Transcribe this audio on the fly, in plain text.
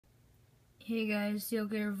Hey guys,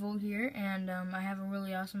 TLK Revolt here, and I have a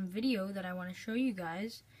really awesome video that I want to show you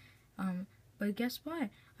guys. But guess what?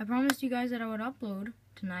 I promised you guys that I would upload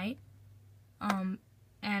tonight, and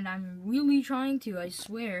I'm really trying to, I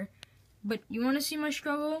swear. But you want to see my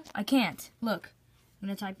struggle? I can't. Look, I'm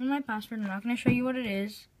going to type in my password. I'm not going to show you what it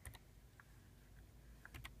is.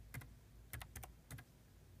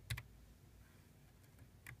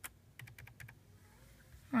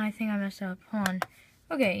 I think I messed up. Hold on.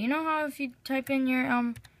 Okay, you know how if you type in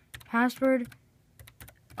your password,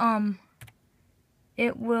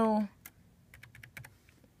 it'll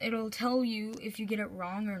tell you if you get it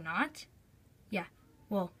wrong or not? Yeah.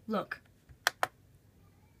 Well, look.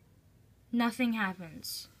 Nothing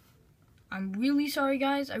happens. I'm really sorry,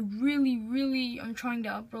 guys. I'm trying to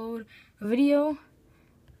upload a video,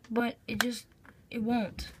 but it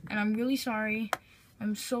won't. And I'm really sorry.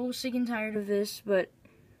 I'm so sick and tired of this, but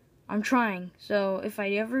I'm trying. So if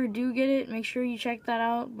I ever do get it, make sure you check that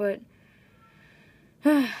out. But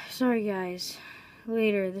sorry, guys.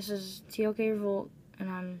 Later. This is TLK Revolt,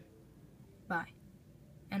 and bye.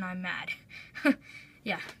 And I'm mad.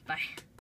 Yeah, bye.